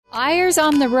Eyre's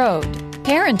on the Road,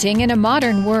 Parenting in a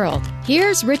Modern World.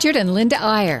 Here's Richard and Linda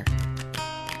Eyre.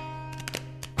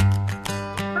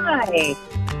 Hi,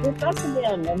 we're back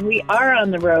again, and we are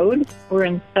on the road. We're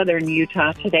in southern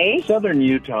Utah today. Southern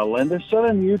Utah, Linda.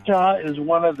 Southern Utah is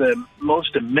one of the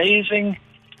most amazing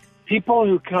people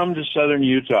who come to southern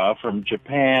Utah from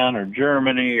Japan or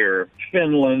Germany or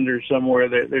Finland or somewhere.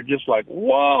 They're just like,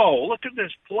 whoa, look at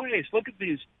this place. Look at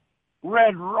these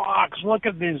red rocks. Look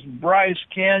at these Bryce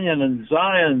Canyon and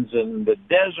Zions and the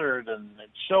desert, and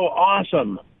it's so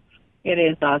awesome. It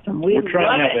is awesome. We're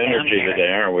trying to have energy today,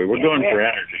 aren't we? We're going for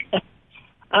energy.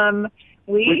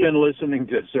 We've been listening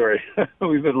to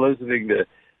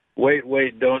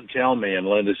Wait, Don't Tell Me, and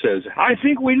Linda says, I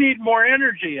think we need more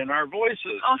energy in our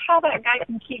voices. Oh, how that guy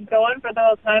can keep going for the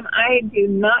whole time, I do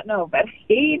not know, but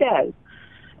he does.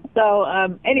 So,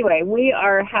 anyway, we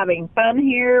are having fun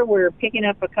here. We're picking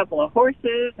up a couple of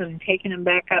horses and taking them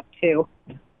back up to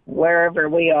wherever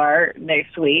we are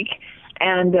next week.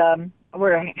 And that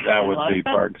would be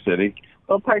Park City.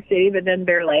 Well, Park City, but then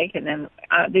Bear Lake, and then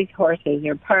these horses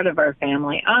are part of our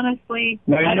family. Honestly,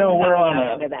 now, we're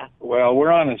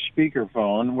on a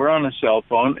speakerphone. We're on a cell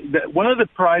phone. One of the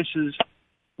prices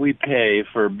we pay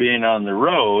for being on the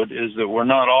road is that we're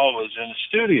not always in a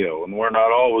studio, and we're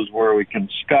not always where we can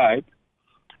Skype.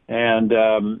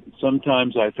 And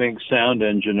sometimes I think sound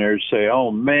engineers say,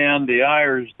 "Oh man, the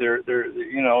Eyres, they're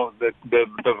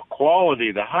the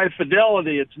quality, the high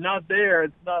fidelity, it's not there.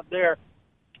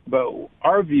 But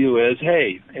our view is,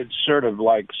 hey, it's sort of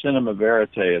like cinema verite.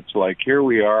 It's like here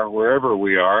we are, wherever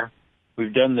we are.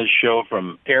 We've done this show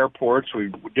from airports.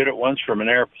 We did it once from an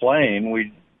airplane.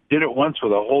 We did it once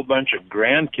with a whole bunch of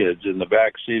grandkids in the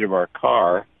back seat of our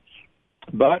car.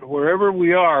 But wherever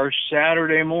we are,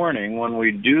 Saturday morning, when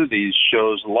we do these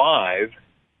shows live,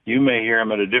 you may hear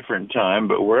them at a different time,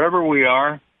 but wherever we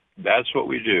are, that's what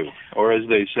we do. Or as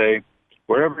they say,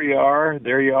 wherever you are,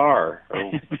 there you are.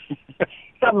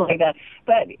 Something like that.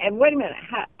 But wait a minute,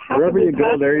 how wherever you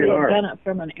go, there you are. Done it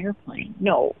from an airplane?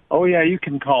 No. Oh yeah, you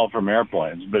can call from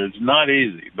airplanes, but it's not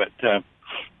easy. But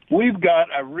we've got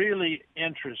a really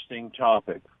interesting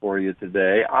topic for you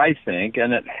today, I think,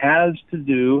 and it has to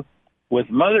do with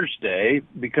Mother's Day,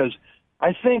 because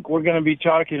I think we're going to be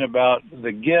talking about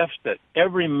the gift that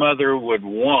every mother would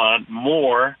want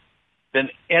more than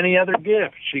any other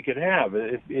gift she could have.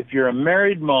 If you're a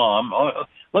married mom,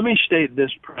 let me state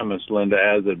this premise, Linda,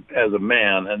 as a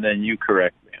man, and then you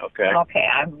correct me, okay? Okay,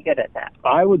 I'm good at that.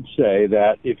 I would say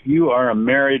that if you are a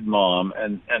married mom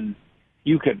and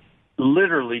you could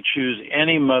literally choose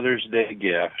any Mother's Day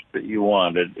gift that you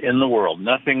wanted in the world,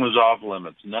 nothing was off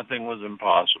limits, nothing was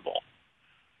impossible,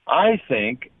 I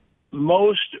think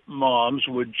most moms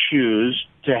would choose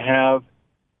to have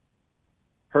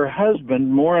her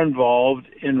husband more involved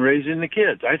in raising the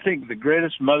kids. I think the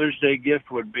greatest Mother's Day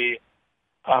gift would be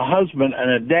a husband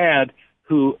and a dad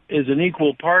who is an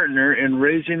equal partner in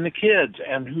raising the kids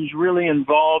and who's really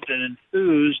involved and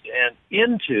enthused and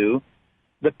into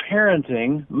the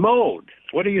parenting mode.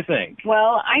 What do you think?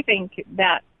 Well, I think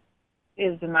that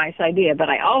is a nice idea, but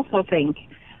I also think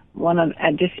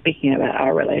just speaking about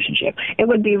our relationship, it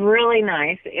would be really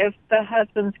nice if the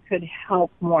husbands could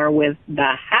help more with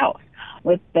the house,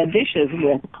 with the dishes,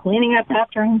 with cleaning up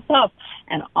after himself,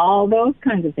 and all those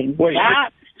kinds of things. Wait,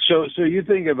 so you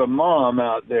think if a mom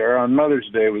out there on Mother's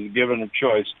Day was given a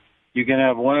choice, you can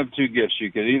have one of two gifts.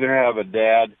 You could either have a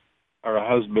dad or a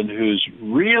husband who's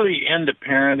really into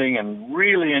parenting and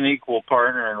really an equal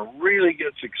partner and really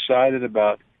gets excited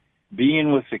about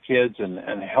being with the kids and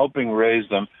helping raise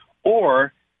them,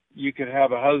 or you could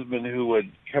have a husband who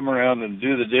would come around and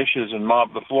do the dishes and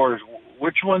mop the floors.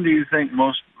 Which one do you think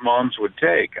most moms would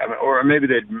take? I mean, or maybe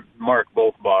they'd mark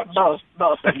both boxes.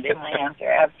 Both would be my answer,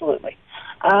 absolutely.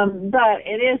 But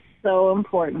it is so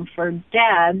important for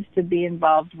dads to be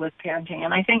involved with parenting,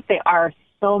 and I think they are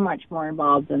so much more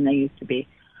involved than they used to be.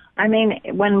 I mean,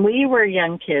 when we were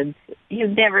young kids,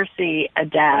 you'd never see a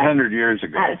dad 100 years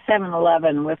ago at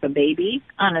 7-Eleven with a baby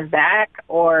on his back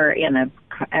or in a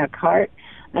cart.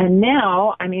 And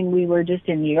now, I mean, we were just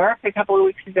in New York a couple of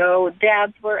weeks ago.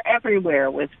 Dads were everywhere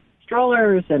with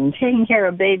strollers and taking care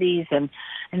of babies. And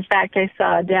in fact, I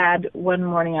saw a dad one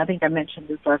morning, I think I mentioned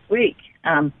this last week,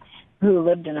 who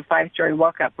lived in a 5-story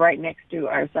walk-up right next to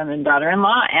our son and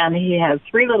daughter-in-law. And he has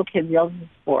 3 little kids, the oldest is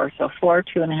 4, so 4,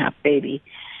 2.5 baby.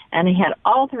 And he had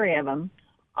all 3 of them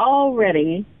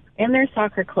already in their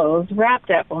soccer clothes, wrapped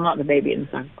up, well, not the baby in the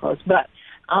soccer clothes, but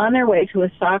on their way to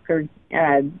a soccer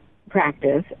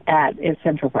practice at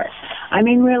Central Park. I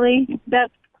mean, really,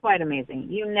 that's quite amazing.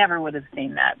 You never would have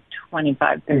seen that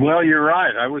 25, 30 Well, you're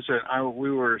right.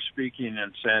 We were speaking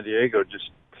in San Diego just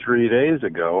 3 days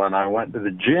ago, and I went to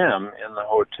the gym in the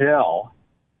hotel,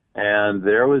 and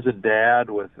there was a dad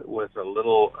with a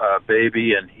little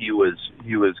baby, and he was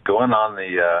going on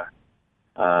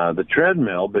the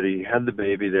treadmill, but he had the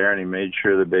baby there, and he made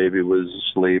sure the baby was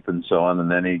asleep and so on,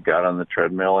 and then he got on the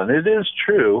treadmill. And it is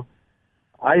true,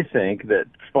 I think, that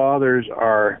fathers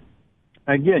are,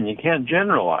 again, you can't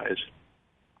generalize,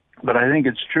 but I think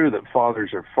it's true that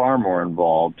fathers are far more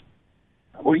involved.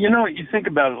 Well, you think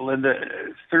about it, Linda,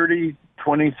 30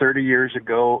 years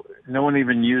ago, no one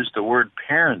even used the word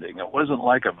parenting. It wasn't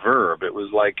like a verb. It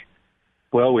was like,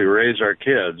 well, we raise our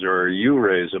kids, or you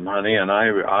raise them, honey, and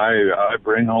I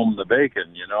bring home the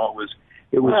bacon.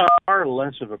 It was far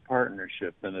less of a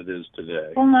partnership than it is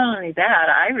today. Well, not only that,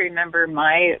 I remember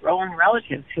my own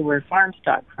relatives who were farm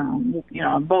stock from,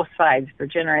 on both sides for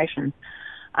generations.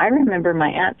 I remember my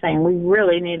aunt saying, we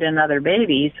really need another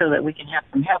baby so that we can have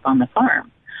some help on the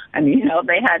farm. I mean,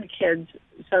 they had kids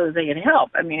so that they could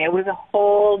help. I mean, it was a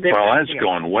whole different Well, that's deal.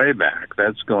 going way back.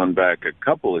 That's going back a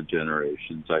couple of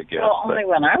generations, I guess. Well, only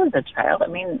when I was a child. I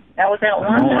mean, that was that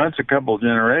one. Oh, that's a couple of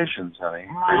generations, honey,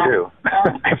 for you.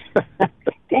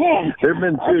 Dang. There have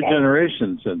been two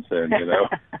generations since then,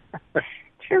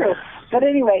 True. But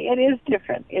anyway, it is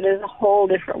different. It is a whole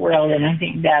different world, and I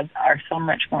think dads are so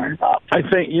much more involved. I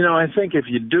think if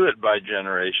you do it by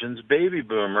generations, baby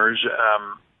boomers,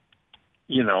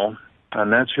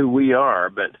 and that's who we are,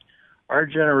 but our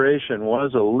generation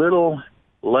was a little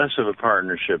less of a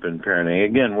partnership in parenting.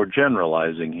 Again, we're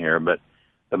generalizing here, but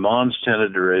the moms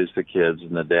tended to raise the kids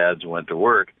and the dads went to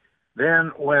work.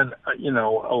 Then when,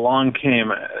 along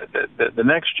came the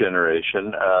next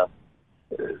generation,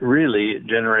 really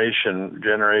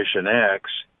Generation X,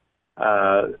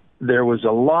 there was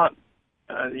a lot,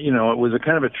 it was a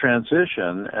kind of a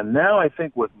transition. And now I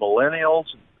think with millennials,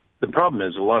 the problem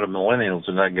is a lot of millennials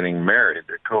are not getting married.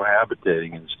 They're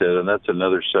cohabitating instead, and that's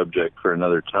another subject for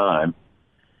another time.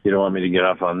 You don't want me to get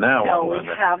off on that one. No, we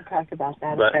have talked about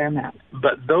that a fair amount.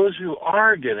 But those who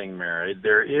are getting married,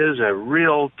 there is a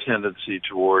real tendency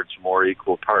towards more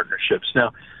equal partnerships.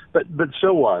 Now, but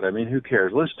so what? I mean, who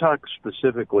cares? Let's talk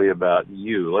specifically about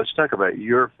you. Let's talk about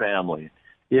your family.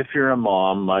 If you're a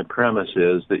mom, my premise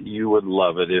is that you would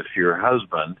love it if your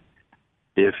husband,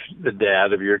 if the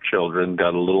dad of your children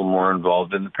got a little more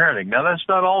involved in the parenting. Now, that's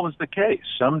not always the case.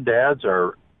 Some dads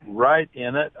are right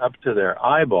in it up to their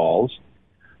eyeballs,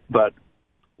 but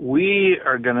we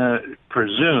are going to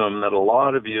presume that a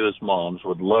lot of you as moms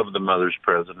would love the mother's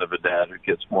presence of a dad who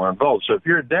gets more involved. So if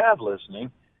you're a dad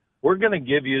listening, we're going to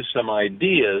give you some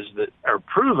ideas that are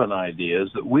proven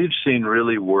ideas that we've seen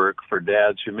really work for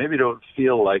dads who maybe don't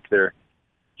feel like they're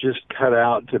just cut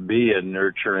out to be a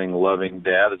nurturing, loving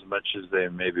dad as much as they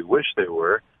maybe wish they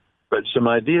were, but some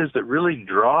ideas that really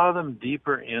draw them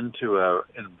deeper into a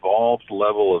involved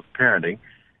level of parenting.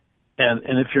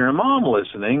 And if you're a mom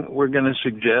listening, we're going to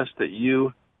suggest that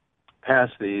you pass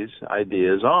these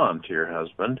ideas on to your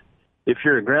husband. If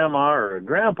you're a grandma or a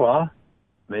grandpa,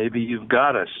 maybe you've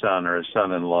got a son or a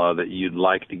son-in-law that you'd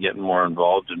like to get more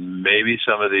involved, and maybe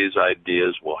some of these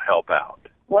ideas will help out.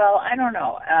 Well, I don't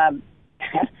know.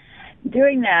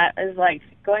 Doing that is like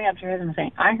going up to her and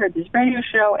saying, I heard this radio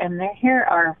show, and here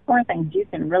are 4 things you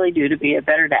can really do to be a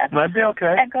better dad. Might be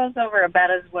okay. That goes over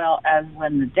about as well as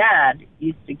when the dad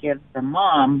used to give the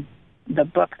mom the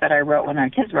book that I wrote when our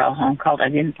kids were all home called I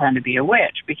Didn't Plan to Be a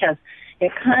Witch, because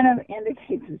it kind of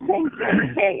indicates the same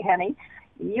thing. Hey, honey,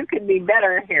 you could be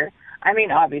better here. I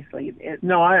mean, obviously. Let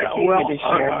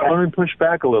me push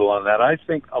back a little on that. I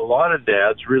think a lot of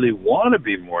dads really want to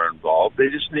be more involved. They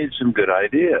just need some good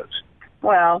ideas.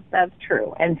 Well, that's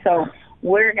true. And so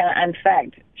we're going to, in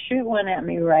fact, shoot one at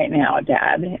me right now,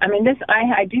 Dad. I mean,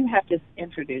 I do have to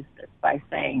introduce this by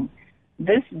saying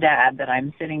this dad that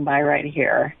I'm sitting by right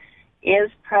here is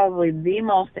probably the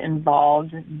most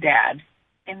involved dad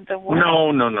in the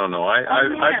world. No.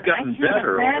 I've gotten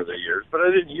better over the years, but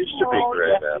I didn't used to be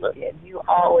great at it. Did. You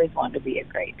always wanted to be a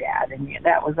great dad, and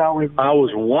that was always... I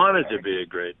always wanted to be a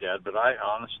great dad, but I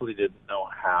honestly didn't know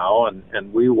how,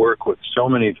 and we work with so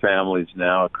many families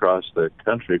now across the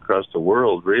country, across the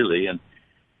world, really, and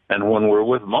when we're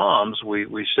with moms, we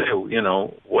say,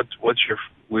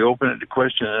 we open it to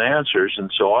question and answers,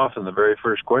 and so often the very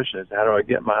first question is, how do I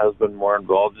get my husband more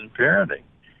involved in parenting?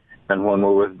 And when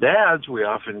we're with dads, we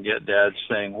often get dads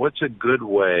saying, what's a good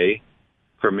way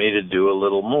for me to do a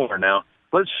little more? Now,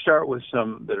 let's start with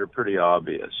some that are pretty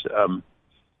obvious.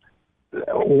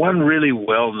 One really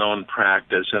well-known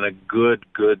practice and a good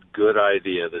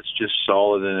idea that's just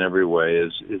solid in every way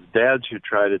is dads who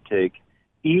try to take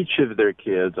each of their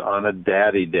kids on a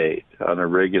daddy date on a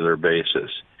regular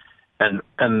basis.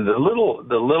 And the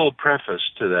little preface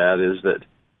to that is that,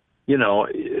 you know,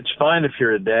 it's fine if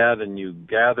you're a dad and you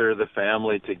gather the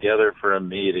family together for a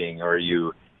meeting or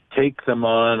you take them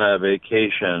on a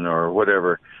vacation or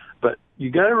whatever. But you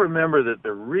got to remember that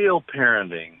the real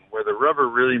parenting, where the rubber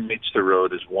really meets the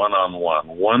road, is one-on-one,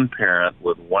 one parent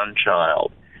with one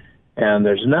child. And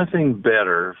there's nothing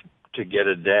better to get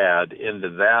a dad into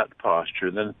that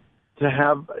posture than to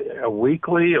have a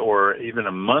weekly or even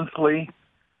a monthly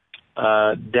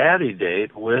daddy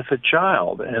date with a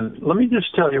child. And let me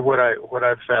just tell you what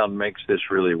I've found makes this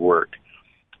really work.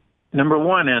 Number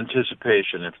one,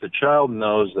 anticipation. If the child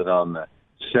knows that on the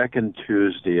second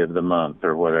Tuesday of the month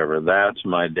or whatever, that's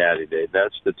my daddy date,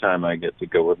 that's the time I get to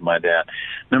go with my dad.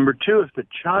 Number two, if the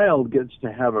child gets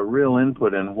to have a real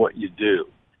input in what you do,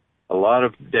 a lot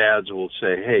of dads will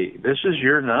say, hey, this is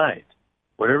your night.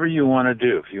 Whatever you want to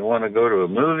do. If you want to go to a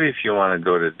movie, if you want to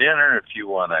go to dinner, if you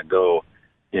want to go,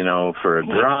 you know, for a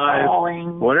drive,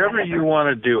 whatever you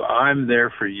want to do, I'm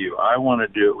there for you. I want to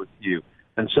do it with you.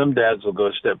 And some dads will go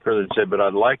a step further and say, but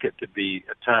I'd like it to be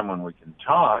a time when we can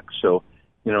talk. So,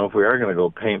 you know, if we are going to go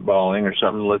paintballing or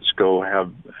something, let's go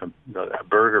have a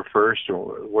burger first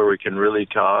or where we can really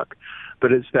talk.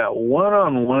 But it's that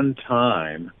one-on-one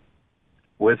time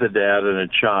with a dad and a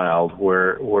child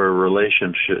where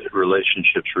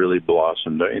relationships really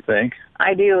blossom, don't you think?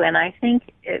 I do, and I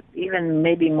think it even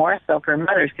maybe more so for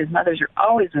mothers, because mothers are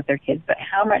always with their kids, but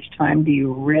how much time do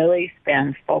you really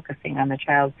spend focusing on the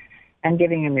child and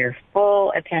giving them your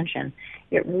full attention?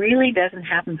 It really doesn't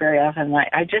happen very often.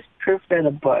 I just proofread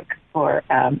a book for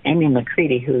Amy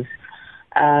McCready, who's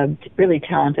a really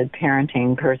talented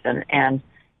parenting person, and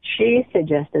she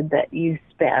suggested that you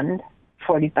spend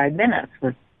 45 minutes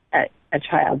with a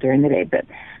child during the day, but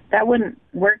that wouldn't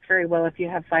work very well if you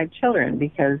have 5 children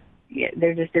because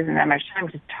there just isn't that much time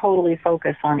to totally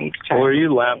focus on each child. Well, are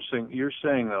you lapsing? You're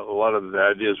saying that a lot of the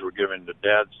ideas we're giving to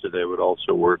dads today would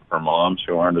also work for moms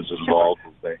who aren't as involved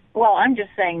as they. Well, I'm just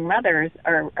saying mothers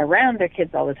are around their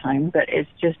kids all the time, but it's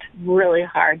just really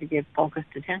hard to give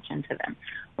focused attention to them.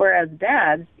 Whereas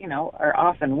dads, you know, are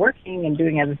often working and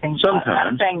doing other things. Sometimes.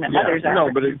 I'm not saying that mothers are.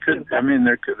 No, but it could. I mean,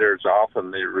 there's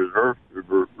often the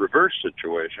reverse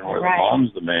situation where the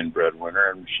mom's the main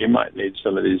breadwinner, and she might need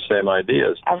some of these same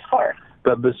ideas. Of course.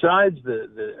 But besides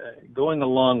the going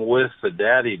along with the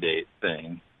daddy date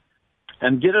thing,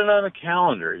 and get it on a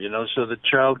calendar, you know, so the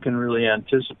child can really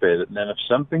anticipate it. And then if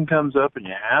something comes up and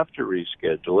you have to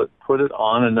reschedule it, put it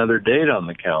on another date on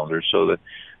the calendar so that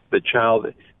the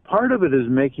child. Part of it is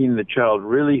making the child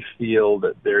really feel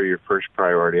that they're your first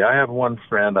priority. I have one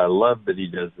friend, I love that he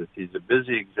does this. He's a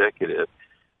busy executive,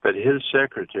 but his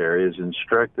secretary is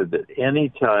instructed that any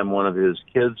time one of his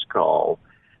kids call,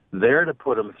 they're to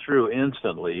put him through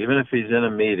instantly, even if he's in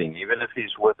a meeting, even if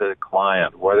he's with a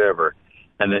client, whatever.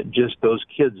 And it just, those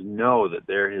kids know that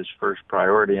they're his first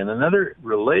priority. And another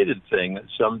related thing that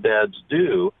some dads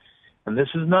do, and this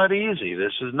is not easy,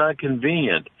 this is not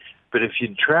convenient, but if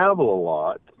you travel a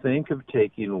lot, think of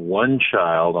taking one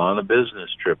child on a business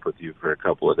trip with you for a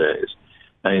couple of days.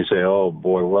 And you say, oh,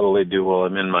 boy, what'll they do while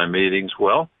I'm in my meetings?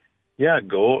 Well, yeah,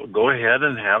 go ahead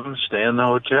and have them stay in the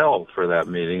hotel for that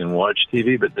meeting and watch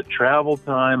TV. But the travel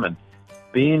time and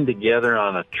being together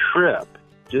on a trip,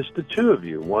 just the two of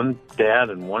you, one dad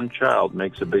and one child,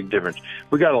 makes a big difference.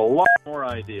 We got a lot more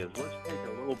ideas. Let's take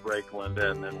a little break,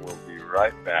 Linda, and then we'll be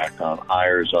right back on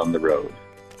Eyres on the Road.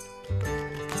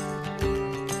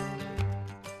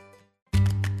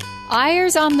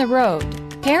 Eyres on the Road,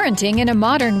 Parenting in a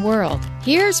Modern World.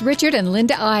 Here's Richard and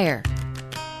Linda Eyre.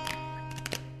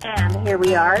 And here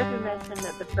we are, as we mentioned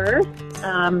at the first,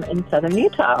 in southern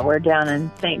Utah. We're down in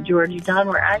St. George, Utah.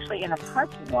 We're actually in a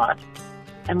parking lot,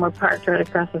 and we're parked right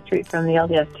across the street from the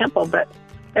LDS Temple. But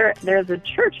there's a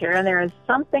church here, and there is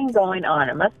something going on.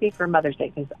 It must be for Mother's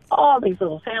Day, because all these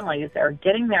little families are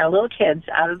getting their little kids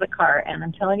out of the car, and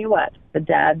I'm telling you what, the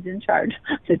dad's in charge.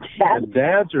 The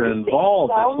dads are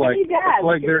involved. It's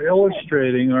like they're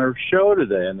illustrating our show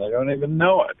today, and they don't even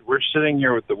know it. We're sitting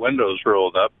here with the windows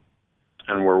rolled up,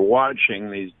 and we're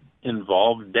watching these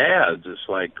involved dads. It's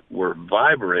like we're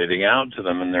vibrating out to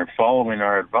them, and they're following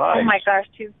our advice. Oh, my gosh,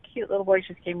 2 cute little boys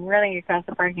just came running across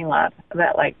the parking lot,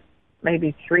 about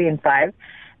maybe 3 and 5,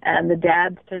 and the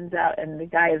dad turns out, and the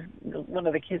guy one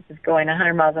of the kids is going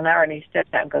 100 miles an hour, and he steps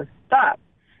out and goes, stop,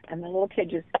 and the little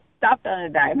kid just stopped on a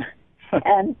dime,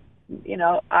 and, you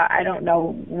know, I don't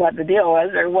know what the deal was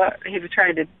or what he was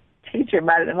trying to teach him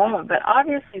at the moment, but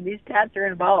obviously these dads are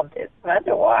involved. It's fun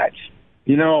to watch.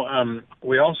 You know,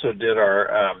 we also did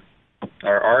our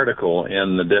article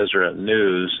in the Deseret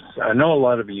News. I know a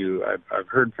lot of you, I've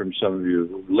heard from some of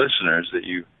you listeners that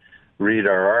you read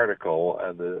our article,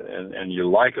 and you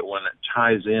like it when it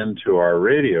ties into our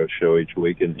radio show each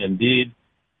week. And indeed,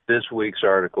 this week's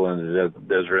article in the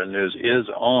Deseret News is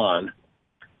on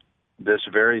this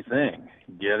very thing,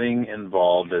 getting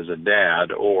involved as a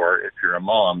dad, or if you're a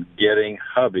mom, getting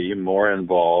hubby more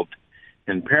involved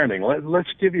in parenting.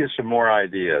 Let's give you some more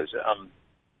ideas.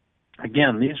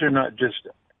 Again, these are not just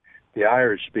the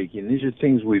Irish speaking. These are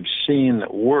things we've seen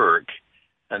that work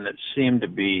and that seem to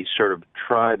be sort of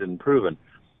tried and proven.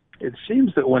 It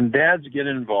seems that when dads get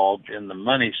involved in the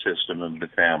money system of the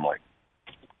family,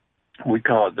 we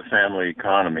call it the family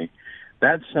economy,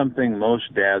 that's something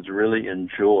most dads really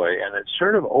enjoy, and it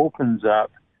sort of opens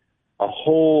up a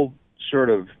whole sort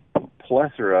of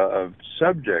plethora of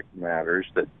subject matters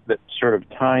that sort of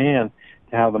tie in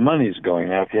to how the money's going.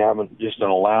 Now, if you have just an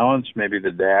allowance, maybe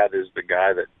the dad is the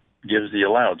guy that gives the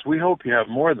allowance. We hope you have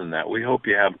more than that. We hope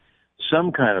you have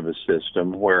some kind of a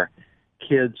system where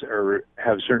kids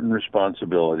have certain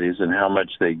responsibilities, and how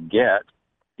much they get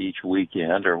each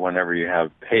weekend or whenever you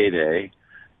have payday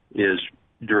is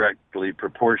directly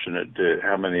proportionate to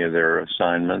how many of their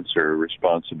assignments or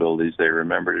responsibilities they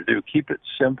remember to do. Keep it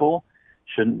simple.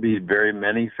 Shouldn't be very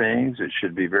many things. It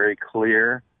should be very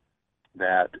clear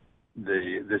that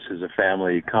this is a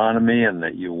family economy and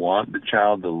that you want the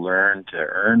child to learn to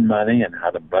earn money and how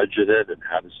to budget it and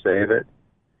how to save it.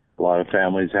 A lot of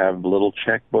families have little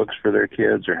checkbooks for their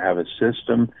kids or have a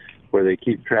system where they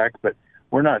keep track, but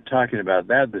we're not talking about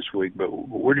that this week, but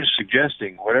we're just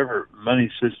suggesting whatever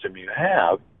money system you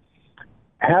have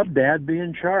dad be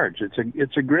in charge.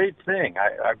 It's a great thing.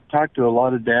 I've talked to a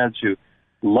lot of dads who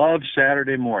love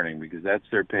Saturday morning because that's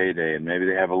their payday, and maybe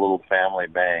they have a little family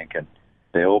bank, and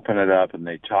they open it up and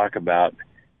they talk about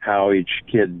how each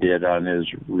kid did on his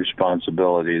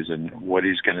responsibilities and what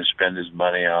he's going to spend his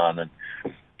money on. And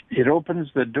it opens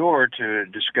the door to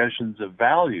discussions of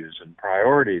values and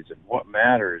priorities and what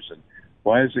matters and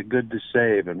why is it good to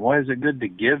save and why is it good to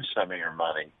give some of your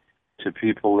money to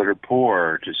people that are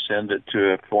poor, or to send it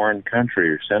to a foreign country,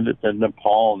 or send it to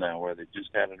Nepal now where they just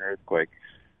had an earthquake.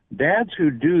 Dads who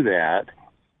do that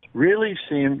really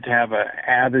seem to have an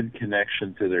added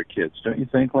connection to their kids. Don't you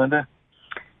think, Linda?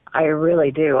 I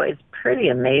really do. It's pretty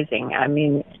amazing. I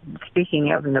mean,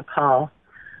 speaking of Nepal,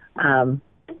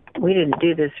 we didn't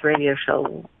do this radio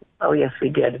show. Oh, yes, we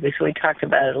did, because we talked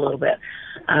about it a little bit,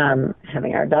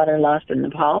 having our daughter lost in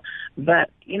Nepal. But,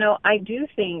 I do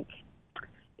think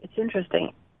it's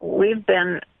interesting. We've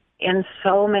been in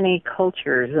so many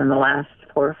cultures in the last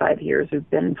 4 or 5 years. We've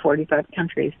been in 45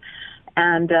 countries.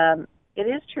 And it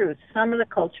is true. Some of the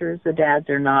cultures, the dads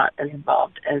are not as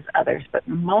involved as others. But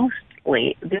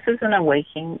mostly, this is an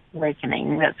awakening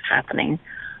that's happening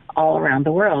all around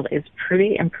the world. It's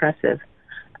pretty impressive.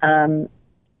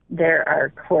 There are,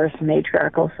 of course,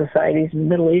 matriarchal societies in the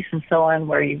Middle East and so on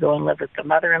where you go and live with the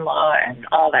mother-in-law and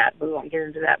all that. We won't get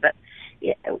into that. But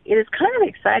it is kind of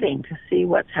exciting to see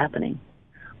what's happening.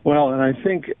 Well, and I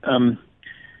think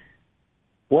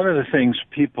one of the things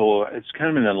it's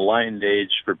kind of an enlightened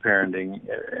age for parenting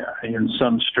in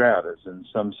some stratas, in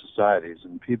some societies,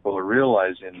 and people are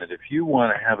realizing that if you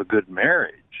want to have a good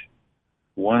marriage,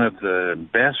 one of the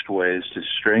best ways to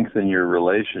strengthen your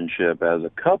relationship as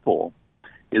a couple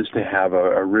is to have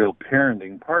a real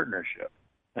parenting partnership.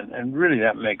 And really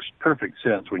that makes perfect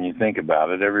sense when you think about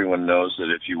it. Everyone knows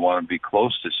that if you want to be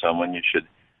close to someone, you should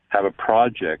have a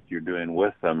project you're doing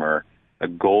with them or a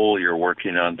goal you're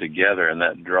working on together, and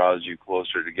that draws you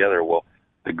closer together. Well,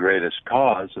 the greatest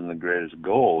cause and the greatest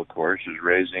goal, of course, is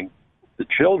raising the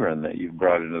children that you've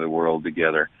brought into the world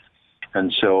together.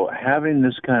 And so having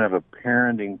this kind of a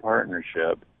parenting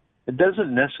partnership, it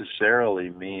doesn't necessarily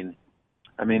mean,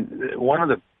 one of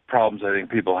the problems I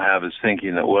think people have is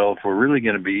thinking that, well, if we're really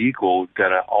going to be equal, we've got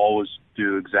to always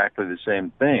do exactly the same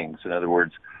things. In other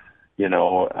words,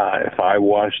 if I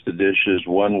wash the dishes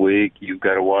one week, you've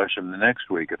got to wash them the next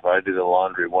week. If I do the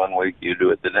laundry one week, you do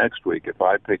it the next week. If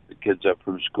I pick the kids up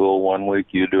from school one week,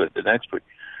 you do it the next week.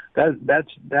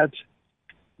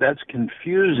 That's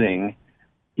confusing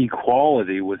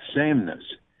equality with sameness.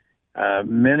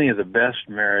 Many of the best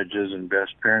marriages and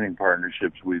best parenting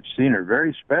partnerships we've seen are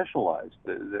very specialized.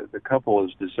 The couple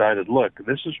has decided, look,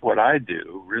 this is what I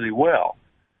do really well.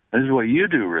 This is what you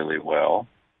do really well.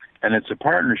 And it's a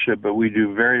partnership, but we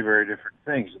do very, very different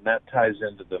things. And that ties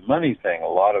into the money thing. A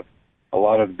lot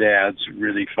of dads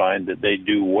really find that they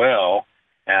do well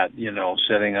at,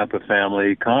 setting up a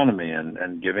family economy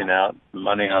and giving out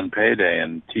money on payday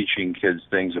and teaching kids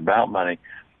things about money.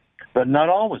 But not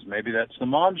always. Maybe that's the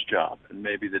mom's job, and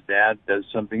maybe the dad does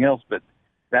something else. But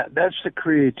that's the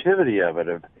creativity of it,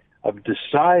 of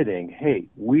deciding, hey,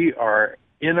 we are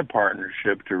in a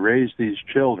partnership to raise these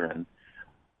children,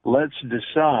 let's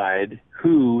decide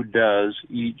who does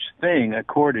each thing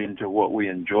according to what we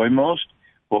enjoy most,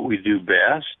 what we do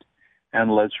best,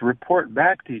 and let's report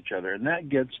back to each other. And that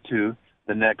gets to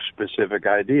the next specific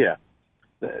idea.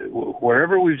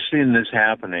 Wherever we've seen this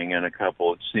happening in a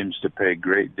couple, it seems to pay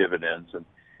great dividends.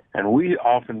 And we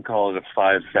often call it a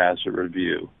 5-facet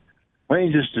review. Why don't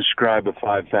you just describe a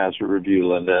 5-facet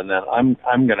review, Linda, and then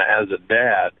I'm going to, as a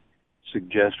dad,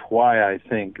 suggest why I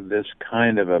think this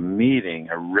kind of a meeting,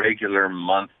 a regular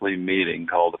monthly meeting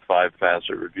called a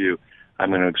 5-facet review, I'm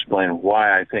going to explain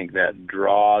why I think that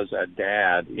draws a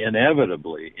dad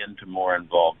inevitably into more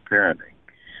involved parenting.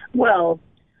 Well,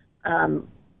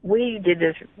 we did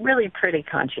this really pretty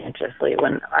conscientiously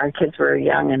when our kids were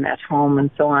young and at home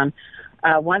and so on.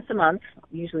 Once a month,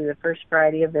 usually the first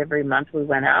Friday of every month, we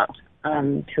went out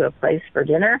to a place for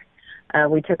dinner.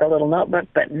 We took a little notebook,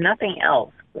 but nothing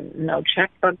else. No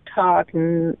checkbook talk,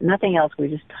 nothing else. We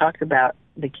just talked about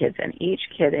the kids and each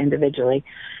kid individually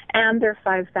and their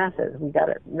 5 facets. We got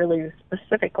it really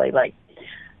specifically, like,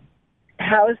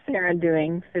 how is Sarah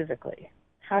doing physically?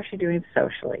 How is she doing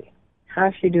socially? How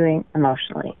is she doing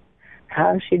emotionally?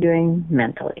 How is she doing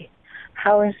mentally?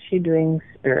 How is she doing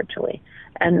spiritually?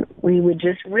 And we would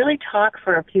just really talk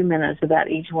for a few minutes about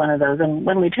each one of those. And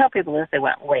when we tell people this, they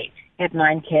went, wait, you had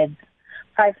 9 kids,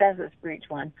 5 facets for each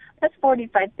one. That's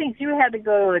 45 things. You had to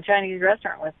go to a Chinese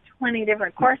restaurant with 20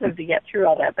 different courses to get through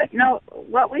all that. But no,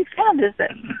 what we found is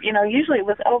that, usually it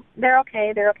was, oh, they're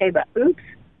okay, but oops,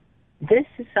 this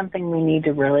is something we need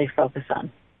to really focus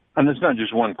on. And it's not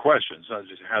just one question. It's not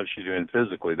just how's she doing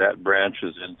physically. That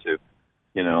branches into,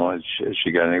 has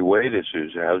she got any weight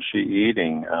issues? How's she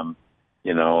eating? How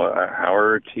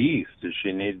are her teeth? Does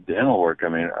she need dental work? I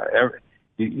mean,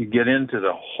 you get into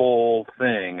the whole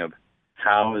thing of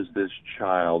how is this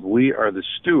child? We are the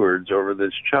stewards over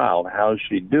this child. How's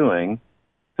she doing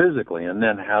physically? And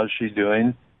then how's she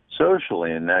doing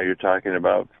socially? And now you're talking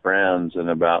about friends and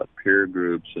about peer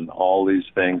groups and all these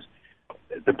things.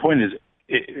 The point is,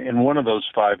 in one of those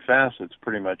 5 facets,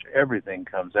 pretty much everything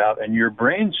comes out, and you're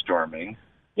brainstorming,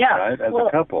 right, as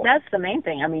a couple. That's the main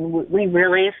thing. I mean, we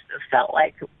really felt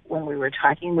like when we were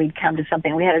talking, we'd come to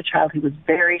something. We had a child who was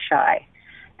very shy,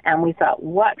 and we thought,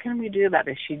 what can we do about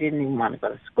this? She didn't even want to go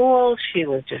to school. She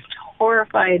was just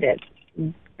horrified at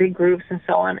big groups and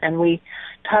so on, and we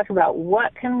talked about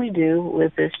what can we do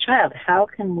with this child? How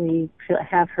can we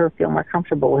have her feel more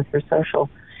comfortable with her social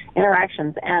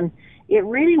interactions? And it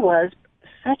really was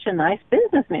such a nice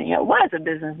business meeting. It was a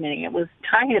business meeting. It was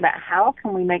talking about how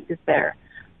can we make this better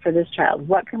for this child?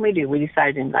 What can we do? We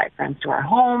decided to invite friends to our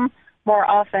home more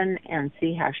often and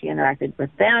see how she interacted with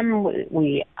them.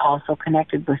 We also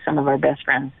connected with some of our best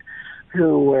friends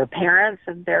who were parents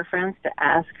of their friends to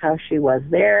ask how she was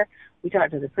there. We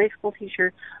talked to the preschool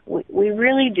teacher. We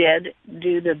really did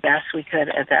do the best we could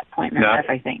at that point in her life,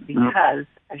 I think, because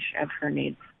of her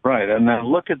needs. Right, and then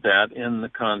look at that in the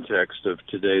context of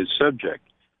today's subject.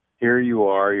 Here you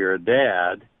are, you're a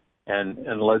dad,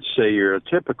 and let's say you're a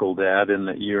typical dad in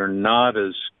that you're not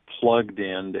as plugged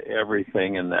into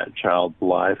everything in that child's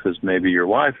life as maybe your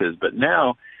wife is. But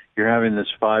now you're having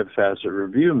this 5-facet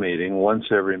review meeting once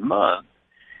every month,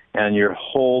 and your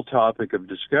whole topic of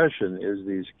discussion is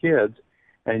these kids,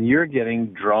 and you're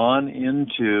getting drawn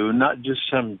into not just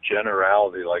some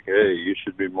generality like, hey, you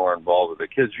should be more involved with the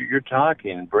kids. You're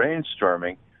talking,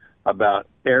 brainstorming about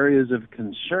areas of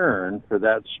concern for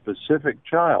that specific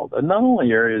child. And not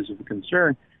only areas of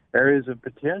concern, areas of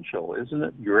potential. Isn't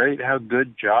it great how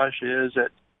good Josh is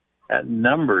at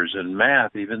numbers and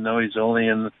math, even though he's only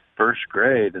in the 1st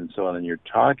grade and so on? And you're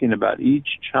talking about each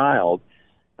child.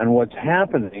 And what's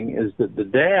happening is that the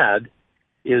dad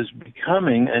is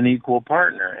becoming an equal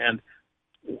partner. And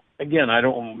again, I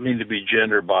don't mean to be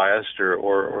gender biased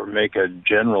or make a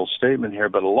general statement here,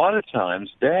 but a lot of times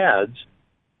dads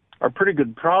are pretty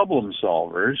good problem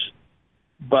solvers,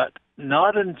 but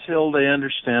not until they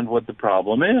understand what the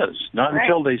problem is, not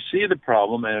until they see the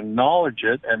problem and acknowledge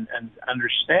it and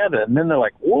understand it. And then they're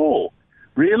like, whoa,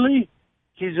 really?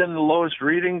 He's in the lowest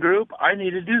reading group? I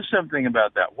need to do something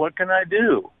about that. What can I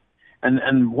do?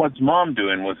 And what's Mom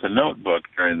doing with the notebook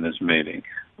during this meeting?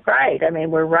 Right. I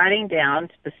mean, we're writing down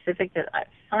specific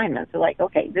assignments. So like,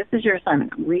 okay, this is your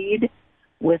assignment. Read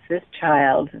with this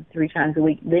child 3 times a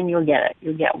week. Then you'll get it.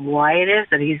 You'll get why it is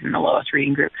that he's in the lowest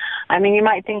reading group. I mean, you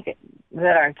might think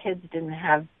that our kids didn't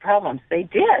have problems. They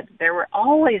did. There were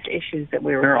always issues that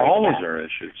we were There always at. are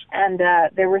issues. And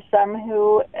there were some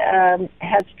who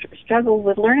had struggled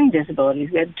with learning disabilities.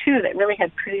 We had 2 that really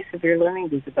had pretty severe learning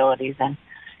disabilities. And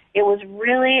it was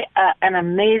really an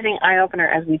amazing eye-opener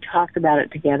as we talked about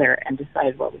it together and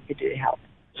decided what we could do to help.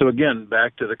 So again,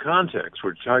 back to the context.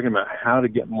 We're talking about how to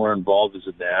get more involved as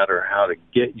a dad or how to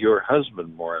get your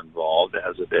husband more involved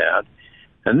as a dad.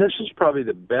 And this is probably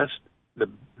the best.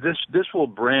 This will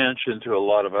branch into a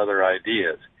lot of other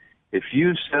ideas. If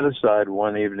you set aside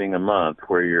one evening a month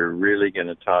where you're really going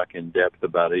to talk in depth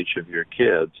about each of your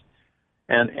kids,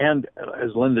 and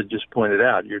as Linda just pointed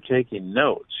out, you're taking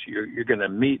notes. You're going to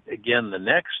meet again the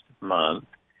next month,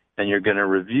 and you're going to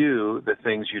review the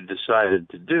things you decided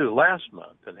to do last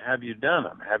month. And have you done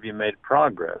them? Have you made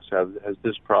progress? Has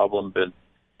this problem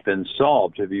been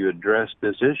solved? Have you addressed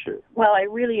this issue? Well, it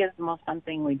really is the most fun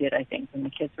thing we did, I think, when the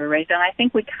kids were raised. And I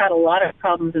think we cut a lot of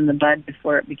problems in the bud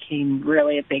before it became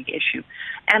really a big issue.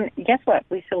 And guess what?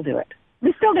 We still do it.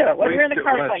 We still do it. When we're in the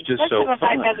car, let's have a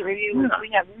 5-minute review. Yeah.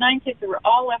 We have 9 kids who were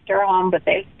all left our home, but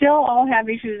they still all have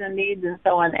issues and needs and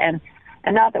so on. And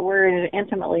not that we're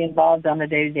intimately involved on the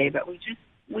day-to-day, but we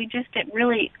just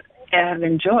really have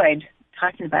enjoyed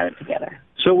talking about it together.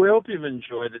 So we hope you've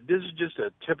enjoyed it. This is just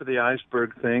a tip of the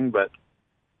iceberg thing, but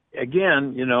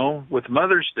again, with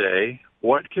Mother's Day,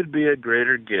 what could be a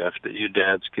greater gift that you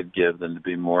dads could give than to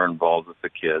be more involved with the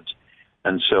kids?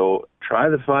 And so try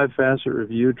the 5-facet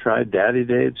review, try daddy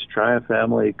dates, try a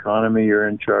family economy you're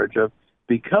in charge of.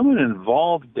 Become an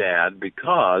involved dad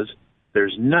because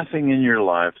there's nothing in your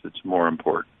life that's more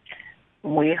important.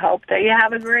 We hope that you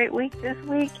have a great week this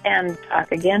week and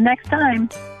talk again next time.